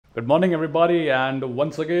Good morning everybody, and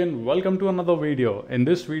once again welcome to another video. In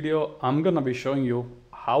this video I'm gonna be showing you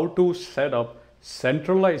how to set up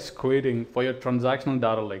centralized querying for your transactional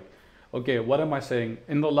data lake. Okay, what am I saying?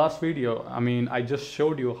 In the last video, I just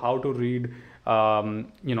showed you how to read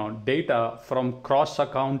data from cross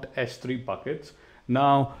account S3 buckets.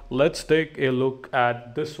 Now let's take a look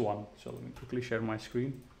at this one. So let me quickly share my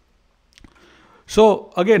screen.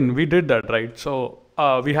 So again, we did that, right? So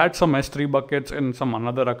we had some S3 buckets in some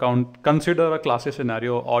another account. Consider a classic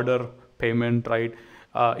scenario, order, payment, right?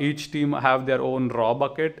 Each team have their own raw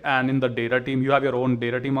bucket, and in the data team, you have your own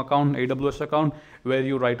data team account, AWS account, where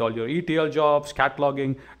you write all your ETL jobs,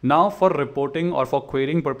 cataloging. Now for reporting or for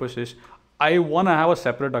querying purposes, I want to have a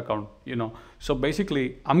separate account. So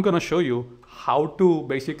basically, I'm going to show you how to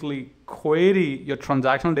basically query your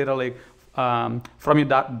transactional data lake from your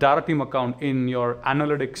data team account in your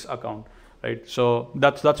analytics account, right? So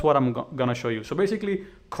that's what I'm gonna show you. So basically,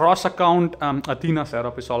 cross account Athena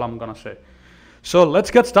setup is all I'm gonna say. So let's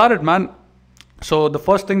get started, man. So the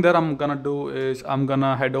first thing that I'm gonna do is I'm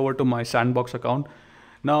gonna head over to my sandbox account.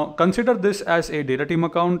 Now consider this as a data team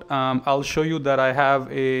account. I'll show you that I have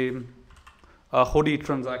a Hudi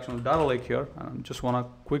transactional data lake here. Just wanna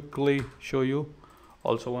quickly show you.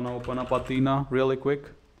 Also wanna open up Athena really quick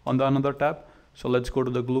on the another tab. So let's go to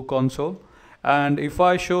the Glue console. And if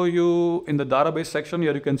I show you in the database section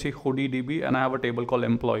here, you can see Hudi DB, and I have a table called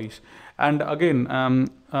employees. And again,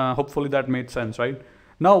 hopefully that made sense, right?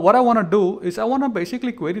 Now what I want to do is I want to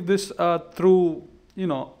basically query this through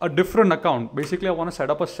a different account. Basically, I want to set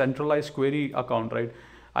up a centralized query account, right?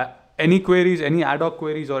 Any queries, any ad hoc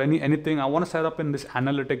queries, or anything I want to set up in this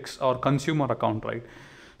analytics or consumer account, right?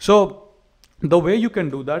 So the way you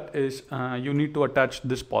can do that is you need to attach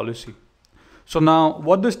this policy. So now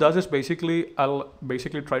what this does is I'll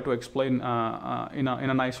basically try to explain in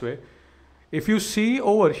a nice way. If you see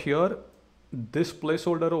over here, this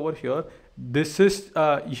placeholder over here, this is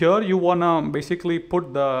here you wanna basically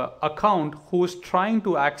put the account who's trying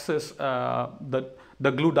to access the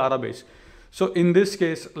Glue database. So in this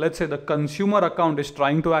case, let's say the consumer account is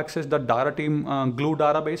trying to access the data team Glue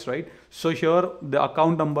database, right? So here the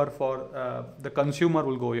account number for the consumer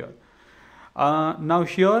will go here. Now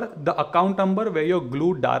here the account number where your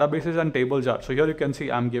Glue databases and tables are. So here you can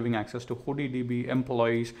see I'm giving access to Hudi DB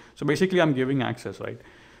employees. So basically I'm giving access, right?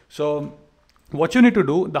 So what you need to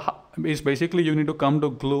do is basically you need to come to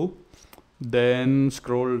Glue, then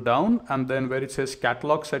scroll down, and then where it says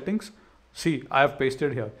catalog settings, see I have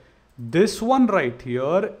pasted here. This one right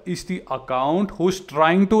here is the account who's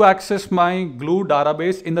trying to access my Glue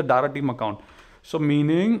database in the data team account. So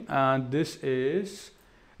meaning this is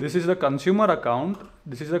the consumer account.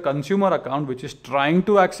 This is the consumer account which is trying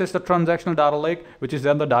to access the transactional data lake, which is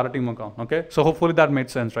then the data team account. Okay, so hopefully that made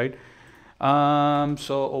sense, right?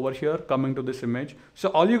 So over here, coming to this image. So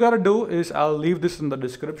all you gotta do is I'll leave this in the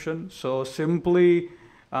description. So simply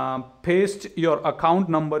paste your account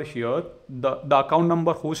number here, the account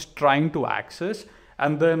number who's trying to access,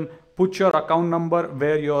 and then put your account number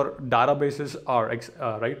where your databases are,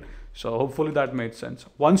 right? So hopefully that made sense.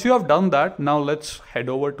 Once you have done that, now let's head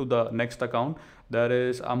over to the next account. That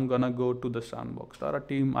is, I'm gonna go to the sandbox data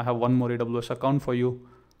team. I have one more AWS account for you.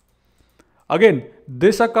 Again,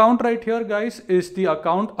 this account right here, guys, is the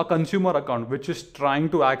account, a consumer account, which is trying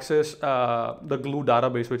to access the Glue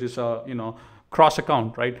database, which is a cross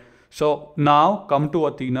account, right? So now come to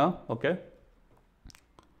Athena, okay?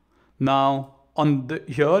 Now on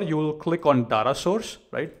here you will click on data source,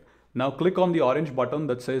 right? Now click on the orange button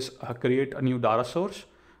that says create a new data source.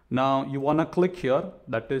 Now you want to click here,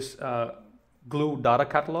 that is Glue Data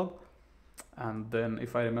Catalog. And then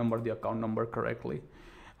if I remember the account number correctly,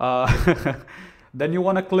 then you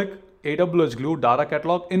want to click AWS Glue Data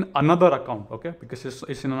Catalog in another account, okay? Because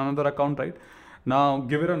it's in another account, right? Now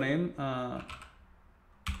give it a name,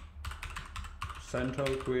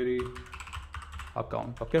 Central Query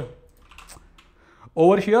Account, okay?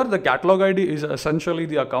 Over here, the catalog ID is essentially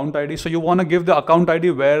the account ID. So you want to give the account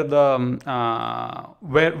ID where the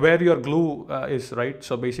where your Glue is, right?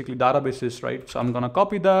 So basically database is, right? So I'm gonna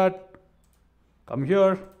copy that, come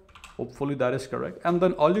here. Hopefully that is correct. And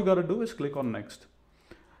then all you gotta do is click on next,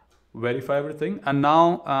 verify everything. And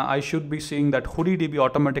now I should be seeing that Hudi DB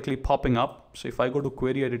automatically popping up. So if I go to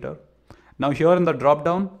query editor, now here in the drop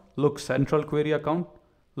down, look, central query account.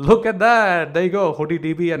 Look at that, there you go, Hudi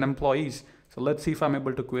DB and employees. So let's see if I'm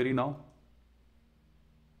able to query now.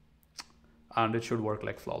 And it should work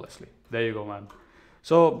like flawlessly. There you go, man.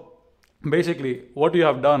 So basically what you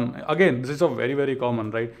have done, again, this is a very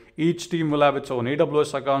common, right? Each team will have its own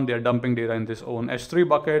AWS account. They are dumping data in this own S3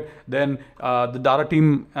 bucket. Then the data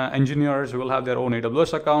team engineers will have their own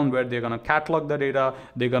AWS account where they're going to catalog the data.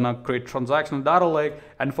 They're going to create transactional data lake,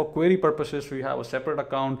 and for query purposes we have a separate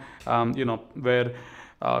account, where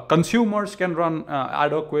consumers can run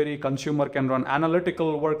ad hoc query, consumer can run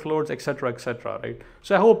analytical workloads, etc., right?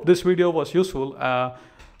 So I hope this video was useful.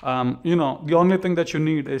 The only thing that you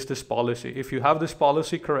need is this policy. If you have this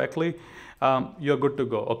policy correctly, you're good to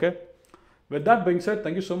go. Okay. With that being said,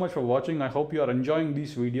 thank you so much for watching. I hope you are enjoying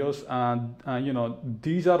these videos.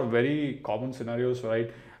 These are very common scenarios,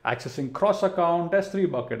 right? Accessing cross-account S3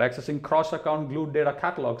 bucket, accessing cross-account Glue Data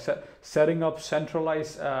Catalogs, setting up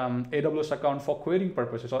centralized AWS account for querying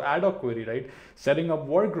purposes or ad hoc query, right? Setting up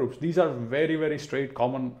work groups. These are very straight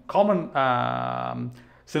common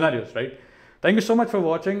scenarios, right? Thank you so much for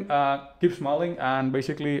watching. Keep smiling, and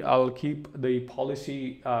basically I'll keep the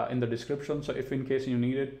policy in the description. So if in case you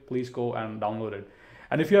need it, please go and download it.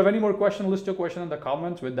 And if you have any more questions, list your question in the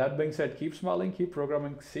comments. With that being said, keep smiling, keep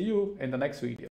programming. See you in the next video.